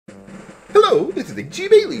Hello, this is Anju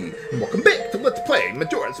Kafei, and welcome back to Let's Play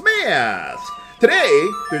Majora's Mask! Today,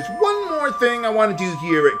 there's one more thing I want to do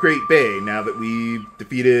here at Great Bay now that we've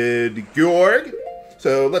defeated Georg.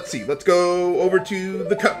 So let's see, let's go over to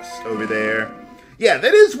the coast over there. Yeah,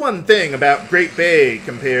 that is one thing about Great Bay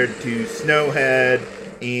compared to Snowhead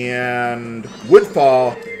and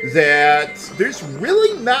Woodfall, that there's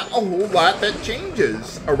really not a whole lot that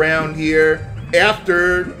changes around here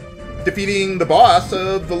after defeating the boss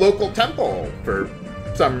of the local temple for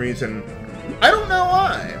some reason. I don't know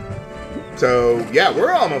why. So yeah,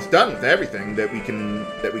 we're almost done with everything that we can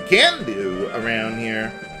do around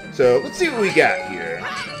here. So let's see what we got here.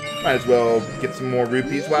 Might as well get some more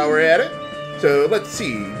rupees while we're at it. So let's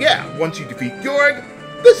see. Yeah, once you defeat Georg,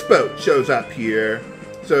 this boat shows up here.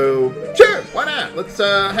 So sure, why not? Let's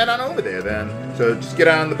head on over there then. So just get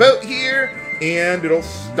on the boat here, and it'll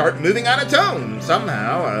start moving on its own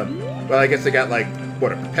somehow. Well, I guess they got like,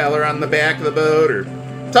 what, a propeller on the back of the boat or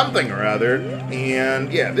something or other.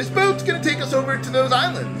 And yeah, this boat's gonna take us over to those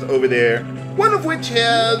islands over there, one of which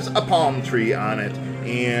has a palm tree on it.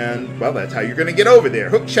 And well, that's how you're gonna get over there.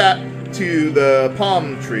 Hook shot to the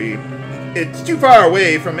palm tree. It's too far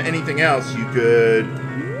away from anything else you could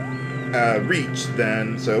reach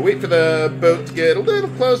then. So wait for the boat to get a little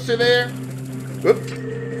closer there. Whoop,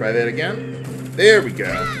 try that again. There we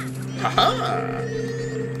go. Haha.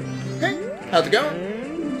 Hey, how's it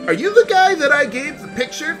going? Are you the guy that I gave the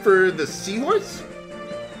picture for the seahorse?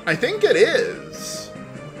 I think it is.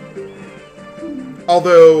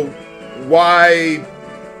 Although, why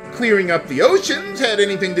clearing up the oceans had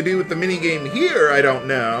anything to do with the minigame here, I don't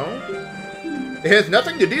know. It has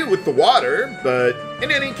nothing to do with the water, but in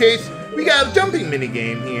any case, we got a jumping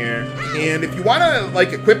minigame here. And if you want to,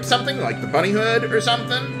 like, equip something like the bunny hood or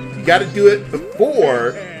something, you got to do it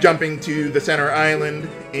before jumping to the center island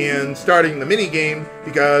and starting the minigame,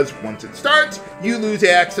 because once it starts, you lose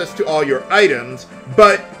access to all your items,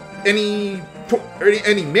 but any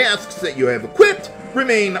masks that you have equipped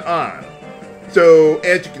remain on. So,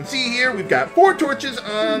 as you can see here, we've got 4 torches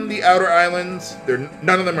on the outer islands.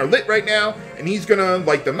 None of them are lit right now, and he's gonna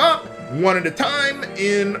light them up one at a time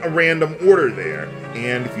in a random order there.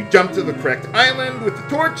 And if you jump to the correct island with the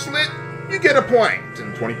torch lit, you get a point,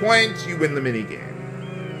 and 20 points, you win the minigame.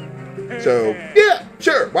 So, yeah,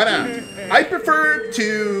 sure, why not? I prefer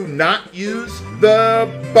to not use the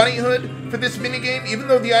bunny hood for this minigame, even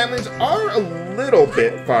though the islands are a little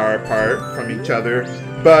bit far apart from each other,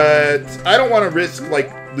 but I don't want to risk,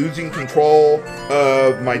 like, losing control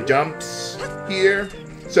of my jumps here.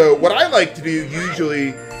 So what I like to do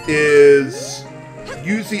usually is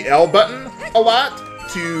use the L button a lot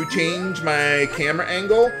to change my camera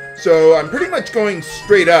angle, so I'm pretty much going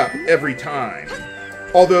straight up every time.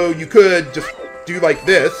 Although you could just do like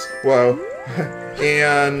this, well,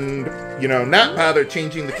 and, you know, not bother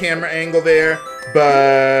changing the camera angle there,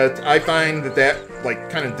 but I find that like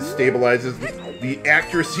kind of destabilizes the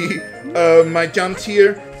accuracy of my jumps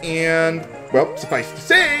here, and, well, suffice to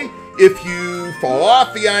say, if you fall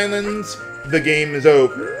off the islands, the game is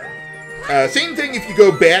over. Same thing if you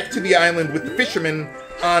go back to the island with the fisherman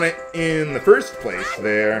on it in the first place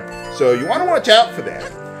there, so you want to watch out for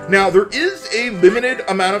that. Now, there is a limited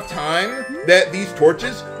amount of time that these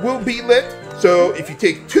torches will be lit, so if you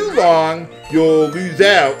take too long, you'll lose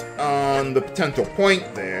out on the potential point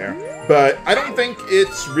there. But I don't think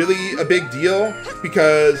it's really a big deal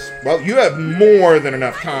because, well, you have more than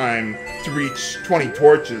enough time to reach 20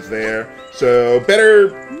 torches there. So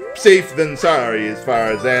better safe than sorry as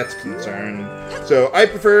far as that's concerned. So I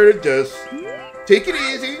prefer to just take it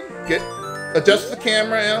easy, adjust the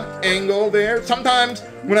camera angle there. Sometimes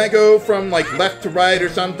when I go from like left to right or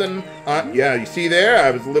something, yeah, you see there,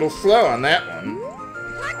 I was a little slow on that one.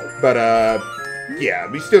 But yeah,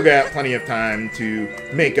 we still got plenty of time to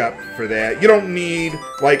make up for that. You don't need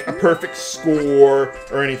like a perfect score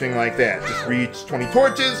or anything like that. Just reach 20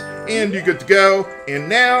 torches and you're good to go. And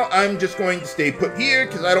now I'm just going to stay put here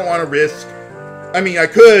because I don't want to risk. I mean, I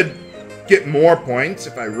could get more points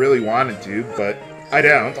if I really wanted to, but I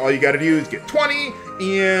don't. All you gotta do is get 20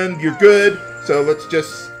 and you're good. So let's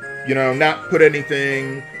just, you know, not put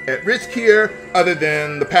anything at risk here other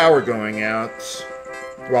than the power going out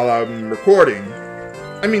while I'm recording.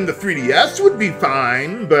 I mean, the 3DS would be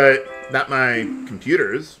fine, but not my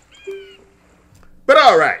computers. But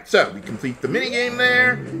alright, so we complete the minigame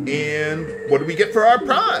there, and what do we get for our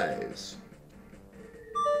prize?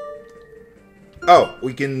 Oh,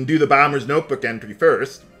 we can do the Bomber's Notebook entry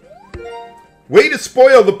first. Way to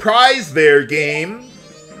spoil the prize there, game.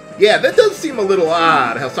 Yeah, that does seem a little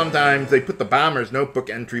odd, how sometimes they put the Bomber's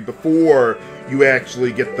Notebook entry before you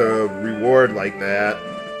actually get the reward like that.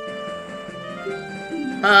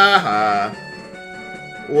 Ha ha.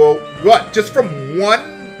 Well, what? Just from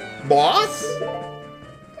one boss?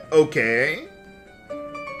 Okay.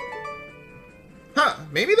 Huh,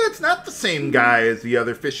 maybe that's not the same guy as the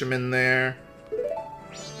other fisherman there.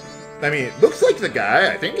 I mean, it looks like the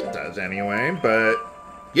guy. I think it does anyway, but...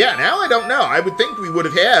 yeah, now I don't know. I would think we would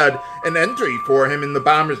have had an entry for him in the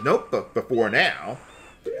Bomber's Notebook before now.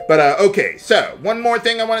 But, okay, so, one more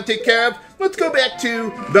thing I want to take care of. Let's go back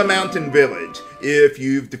to the Mountain Village. If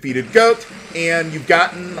you've defeated Goat, and you've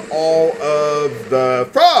gotten all of the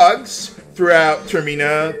frogs throughout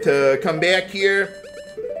Termina to come back here,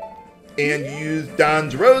 and use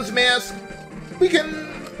Don's Rose Mask, we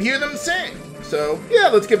can hear them sing. So, yeah,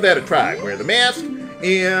 let's give that a try. Wear the mask,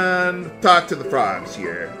 and talk to the frogs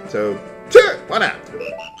here. So, sure, why not?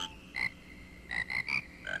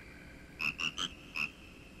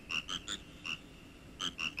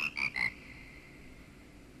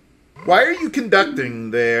 Why are you conducting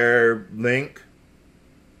there, Link?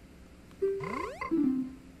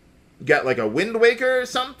 You got like a Wind Waker or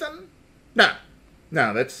something? No,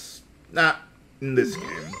 that's not in this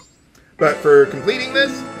game. But for completing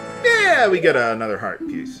this, yeah, we get another heart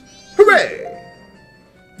piece. Hooray!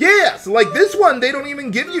 Yeah, so like this one, they don't even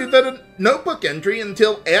give you the notebook entry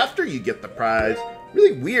until after you get the prize.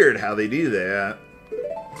 Really weird how they do that.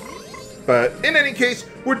 But in any case,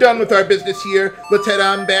 we're done with our business here. Let's head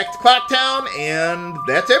on back to Clocktown, and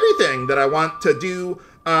that's everything that I want to do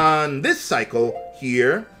on this cycle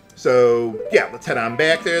here. So, yeah, let's head on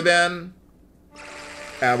back there then.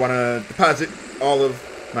 I want to deposit all of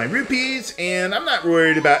my rupees, and I'm not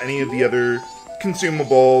worried about any of the other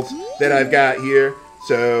consumables that I've got here.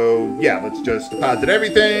 So, yeah, let's just deposit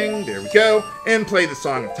everything. There we go. And play the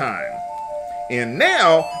Song of Time. And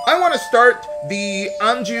now, I want to start the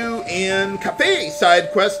Anju and Kafei side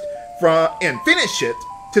quest and finish it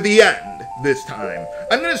to the end this time.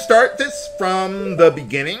 I'm going to start this from the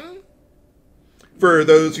beginning, for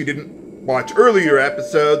those who didn't watch earlier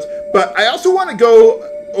episodes, but I also want to go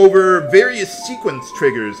over various sequence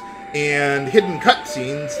triggers and hidden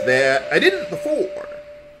cutscenes that I didn't before.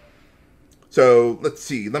 So, let's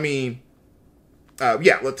see, yeah,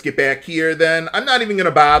 let's get back here then. I'm not even going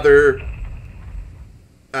to bother...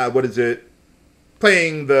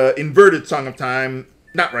 playing the inverted Song of Time,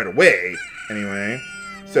 not right away, anyway.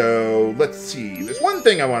 So, let's see. There's one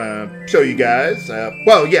thing I want to show you guys.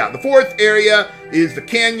 Well, yeah, the fourth area is the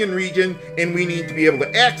Canyon region, and we need to be able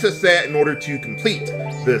to access that in order to complete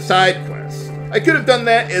the side quest. I could have done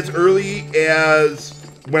that as early as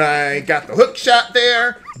when I got the hook shot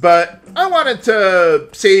there, but I wanted to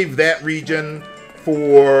save that region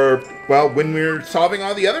for, well, when we're solving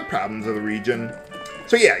all the other problems of the region.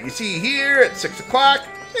 So yeah, you see here at 6 o'clock,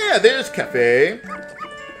 yeah, there's Kafei.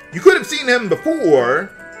 You could have seen him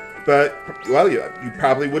before, but, well, you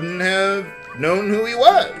probably wouldn't have known who he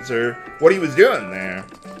was or what he was doing there.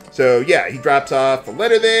 So yeah, he drops off a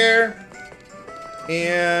letter there,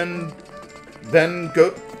 and then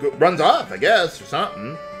runs off, I guess, or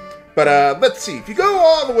something. But let's see, if you go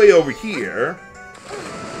all the way over here,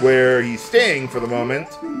 where he's staying for the moment...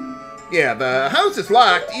 yeah, the house is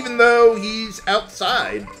locked, even though he's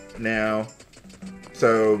outside now.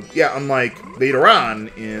 So, yeah, unlike later on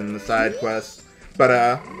in the side quest. But,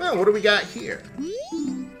 well, what do we got here?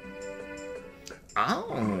 Oh,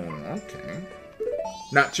 okay.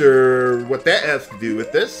 Not sure what that has to do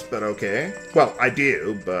with this, but okay. Well, I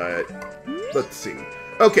do, but let's see.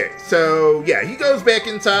 Okay, so, yeah, he goes back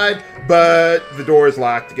inside, but the door is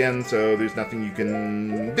locked again, so there's nothing you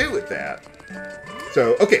can do with that.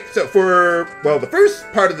 So, okay, so for, well, the first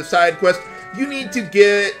part of the side quest, you need to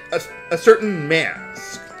get a certain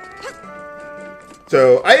mask.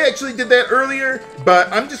 So, I actually did that earlier,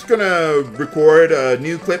 but I'm just gonna record a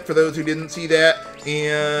new clip for those who didn't see that,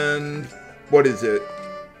 and what is it?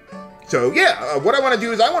 So, yeah, what I want to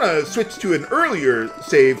do is I want to switch to an earlier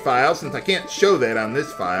save file, since I can't show that on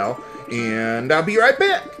this file, and I'll be right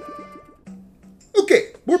back. Okay,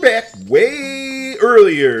 we're back way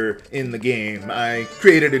earlier in the game. I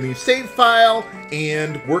created a new save file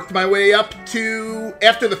and worked my way up to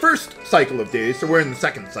after the first cycle of days, so we're in the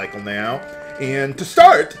second cycle now. And to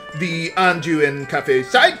start the Anju and Kafei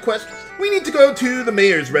side quest, we need to go to the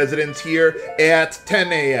mayor's residence here at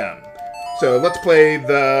 10 a.m. So let's play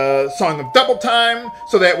the Song of Double Time,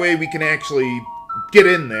 so that way we can actually get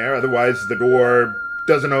in there, otherwise the door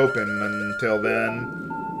doesn't open until then.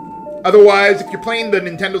 Otherwise, if you're playing the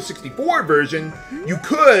Nintendo 64 version, you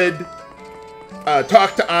could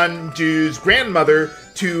talk to Anju's grandmother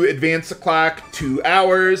to advance the clock 2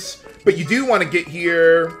 hours, but you do want to get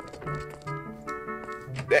here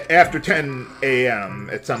after 10 a.m.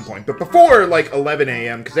 at some point. But before, like, 11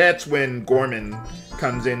 a.m., because that's when Gorman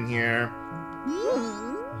comes in here.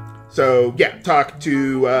 So, yeah, talk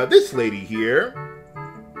to this lady here.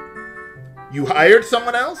 You hired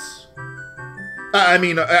someone else? I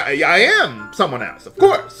am someone else, of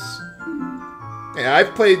course. Yeah,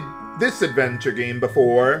 I've played this adventure game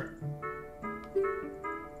before.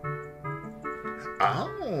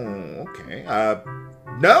 Oh, okay.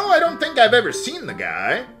 No, I don't think I've ever seen the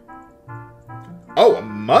guy. Oh, a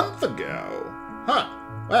month ago. Huh.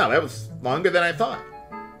 Wow, that was longer than I thought.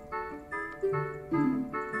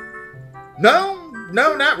 No,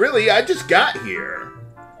 not really. I just got here.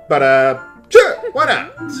 But, sure, why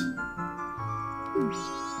not?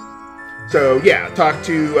 So, yeah, talk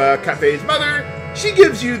to Kafei's mother. She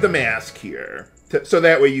gives you the mask here. So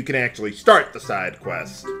that way you can actually start the side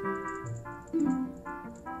quest.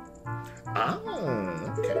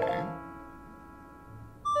 Oh, okay.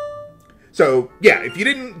 So, yeah, if you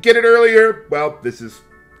didn't get it earlier, well, this is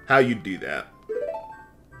how you do that.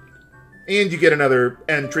 And you get another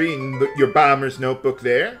entry in your bomber's notebook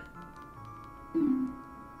there.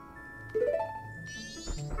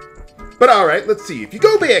 But alright, let's see. If you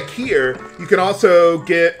go back here, you can also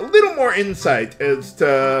get a little more insight as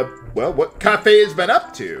to, well, what Kafei has been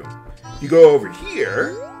up to. You go over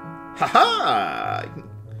here. Haha!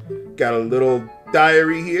 Got a little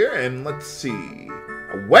diary here, and let's see.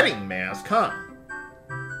 A wedding mask, huh?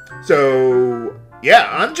 So, yeah,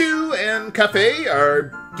 Anju and Kafei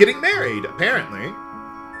are getting married, apparently.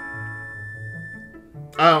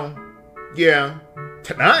 Oh, yeah.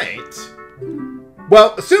 Tonight?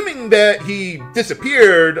 Well, assuming that he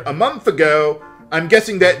disappeared a month ago, I'm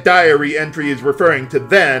guessing that diary entry is referring to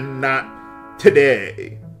then, not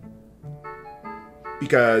today.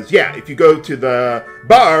 Because, yeah, if you go to the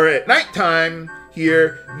bar at nighttime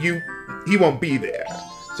here, he won't be there.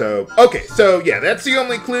 So, okay, so, yeah, that's the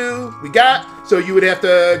only clue we got. So you would have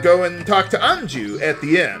to go and talk to Anju at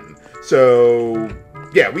the inn. So,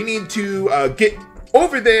 yeah, we need to get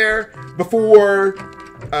over there before...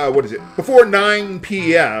 before 9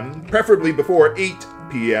 p.m., preferably before 8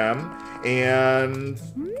 p.m., and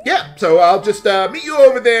yeah, so I'll just meet you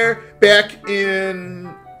over there back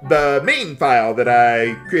in the main file that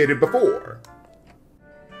I created before.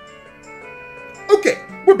 Okay,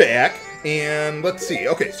 we're back, and let's see.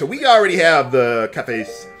 Okay, so we already have the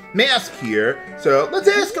Kafei's mask here, so let's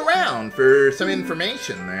ask around for some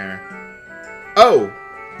information there. Oh,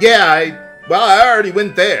 yeah, I already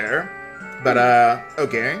went there. But,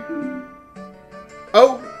 okay.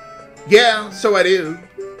 Oh, yeah, so I do.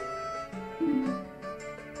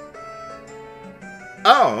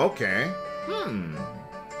 Oh, okay.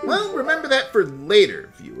 Well, remember that for later,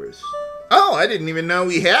 viewers. Oh, I didn't even know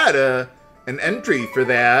we had an entry for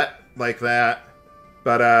that, like that.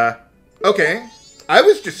 But, okay. I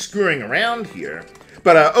was just screwing around here.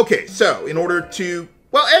 But, okay, so, in order to...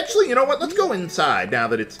 Well, actually, you know what? Let's go inside now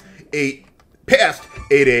that it's past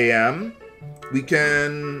 8 a.m. We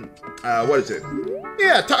can, what is it?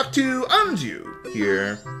 Yeah, talk to Anju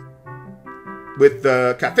here with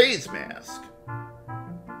the Kafei's mask.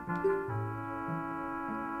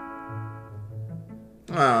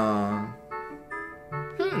 Aww.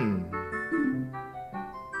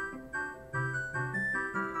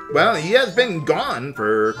 Well, he has been gone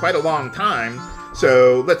for quite a long time.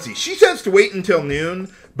 So, let's see. She says to wait until noon,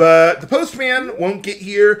 but the postman won't get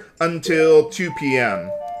here until 2 p.m.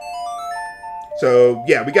 So,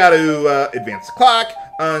 yeah, we gotta advance the clock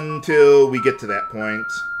until we get to that point.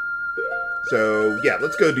 So, yeah,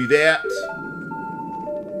 let's go do that.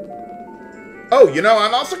 Oh, you know,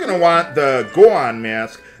 I'm also gonna want the Gohan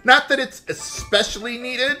mask. Not that it's especially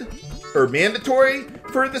needed or mandatory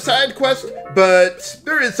for the side quest, but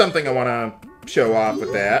there is something I want to show off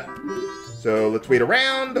with that. So, let's wait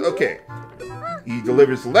around. Okay. He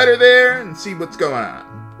delivers the letter there and see what's going on.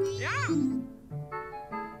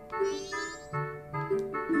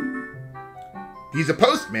 He's a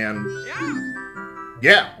postman.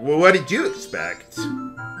 Yeah, well, what did you expect?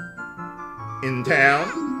 In town?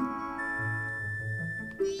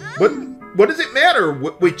 What does it matter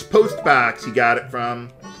which post box he got it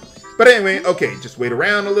from? But anyway, okay, just wait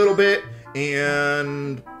around a little bit,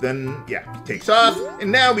 and then, yeah, he takes off,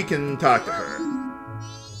 and now we can talk to her.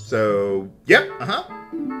 So, yep,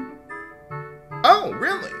 Oh,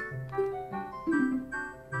 really?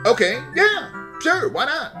 Okay, yeah, sure, why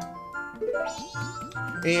not?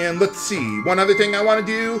 And let's see, one other thing I want to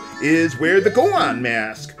do is wear the Gohan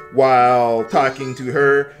mask while talking to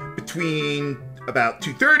her between about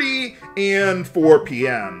 2:30 and 4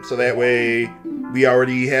 p.m. So that way we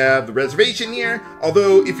already have the reservation here.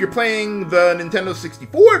 Although if you're playing the Nintendo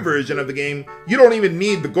 64 version of the game, you don't even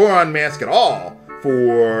need the Goron mask at all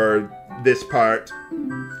for this part.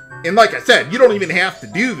 And like I said, you don't even have to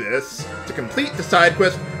do this to complete the side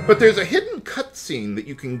quest, but there's a hidden cutscene that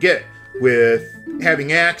you can get with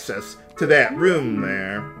having access to that room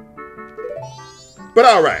there. But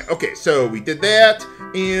alright, okay, so we did that,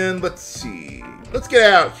 and let's see. Let's get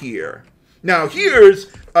out here. Now here's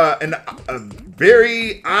a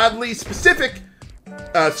very oddly specific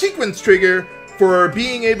sequence trigger for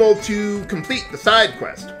being able to complete the side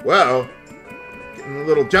quest. Well, getting a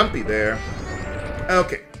little jumpy there.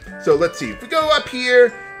 Okay, so let's see. If we go up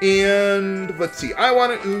here, and let's see. I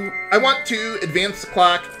want to advance the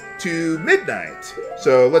clock to midnight.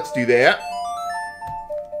 So let's do that.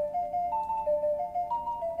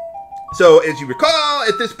 So as you recall,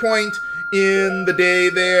 at this point in the day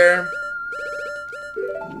there,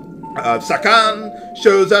 Sakan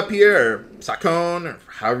shows up here, or Sakon, or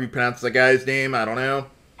however you pronounce the guy's name, I don't know.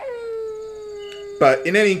 But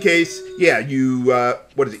in any case, yeah,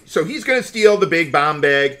 what is he? So he's going to steal the big bomb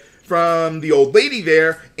bag from the old lady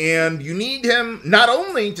there, and you need him not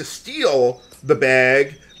only to steal the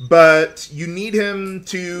bag, but you need him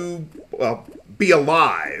to, well, be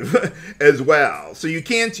alive as well. So you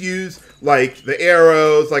can't use, like, the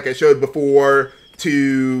arrows, like I showed before,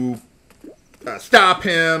 to stop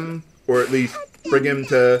him, or at least bring him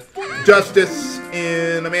to justice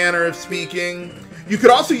in a manner of speaking. You could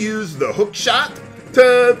also use the hook shot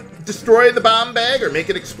to destroy the bomb bag or make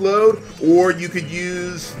it explode, or you could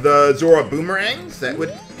use the Zora boomerangs. That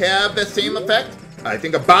would have the same effect. I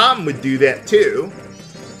think a bomb would do that too.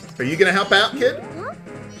 Are you gonna help out, kid?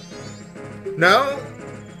 No?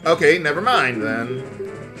 Okay, never mind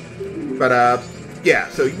then. But, yeah,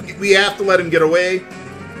 so we have to let him get away.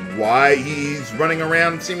 Why he's running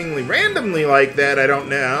around seemingly randomly like that, I don't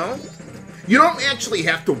know. You don't actually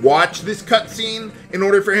have to watch this cutscene in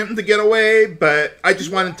order for him to get away, but I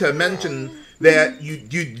just wanted to mention that you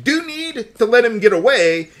do need to let him get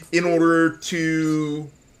away in order to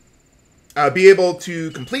be able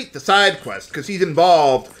to complete the side quest, because he's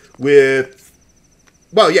involved with,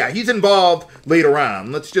 well, yeah, he's involved later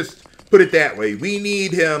on. Let's just put it that way. We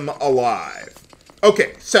need him alive.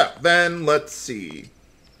 Okay, so then let's see.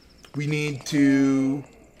 We need to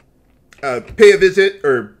pay a visit,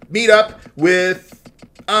 or meet up with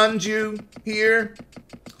Anju here.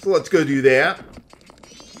 So let's go do that.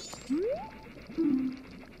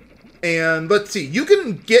 And let's see, you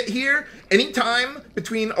can get here anytime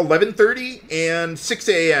between 11:30 and 6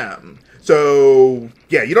 a.m. So,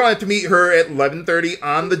 yeah, you don't have to meet her at 11:30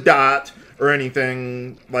 on the dot or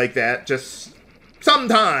anything like that. Just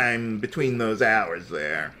sometime between those hours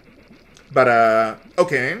there. But,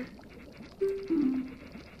 okay.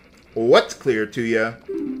 What's clear to you?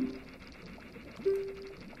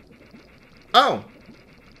 Oh.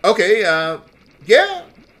 Okay, yeah,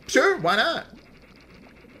 sure, why not?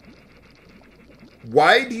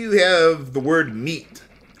 Why do you have the word meat,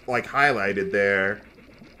 like, highlighted there?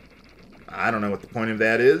 I don't know what the point of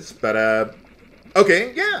that is, but,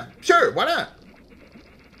 okay, yeah, sure, why not?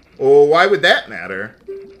 Well, why would that matter?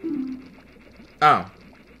 Oh.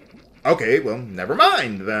 Okay, well, never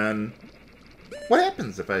mind, then. What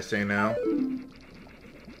happens if I say no?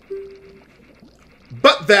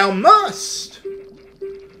 But thou must!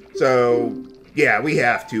 So, yeah, we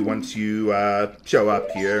have to once you, show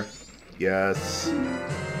up here. Yes.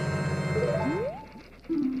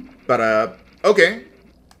 But, okay.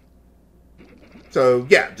 So,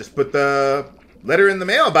 yeah, just put the letter in the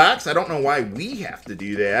mailbox. I don't know why we have to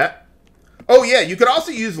do that. Oh, yeah, you could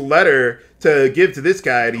also use a letter to give to this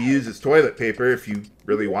guy to use as toilet paper if you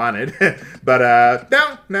really wanted. But,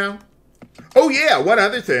 no. Oh, yeah, one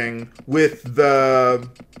other thing with the,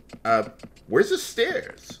 where's the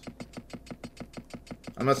stairs?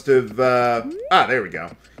 I must have, there we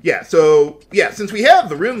go. Yeah, so, yeah, since we have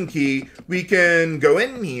the room key, we can go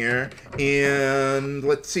in here, and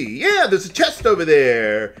let's see. Yeah, there's a chest over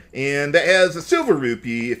there, and that has a silver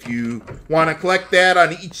rupee. If you want to collect that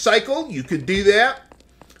on each cycle, you could do that.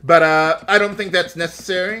 But, I don't think that's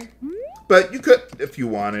necessary. But you could if you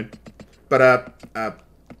wanted. But,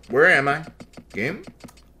 where am I? Game?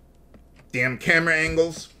 Damn camera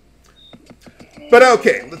angles. But,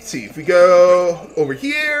 okay, let's see. If we go over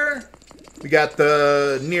here, we got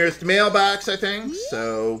the nearest mailbox, I think.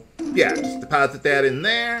 So, yeah, just deposit that in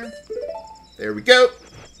there. There we go.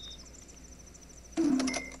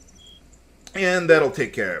 And that'll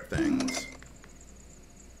take care of things.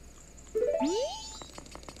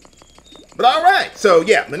 But alright, so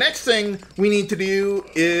yeah, the next thing we need to do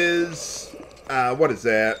is, what is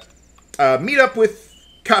that? Meet up with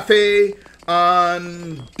Kafei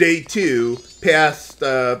on day 2, past,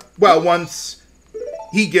 once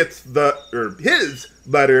he gets his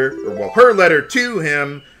letter, her letter to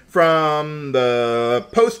him from the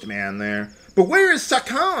postman there. But where is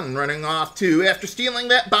Sakan running off to after stealing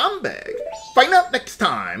that bomb bag? Find out next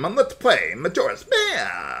time on Let's Play Majora's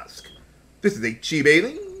Mask. This is H.G.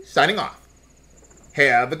 Bailey, signing off.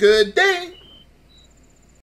 Have a good day.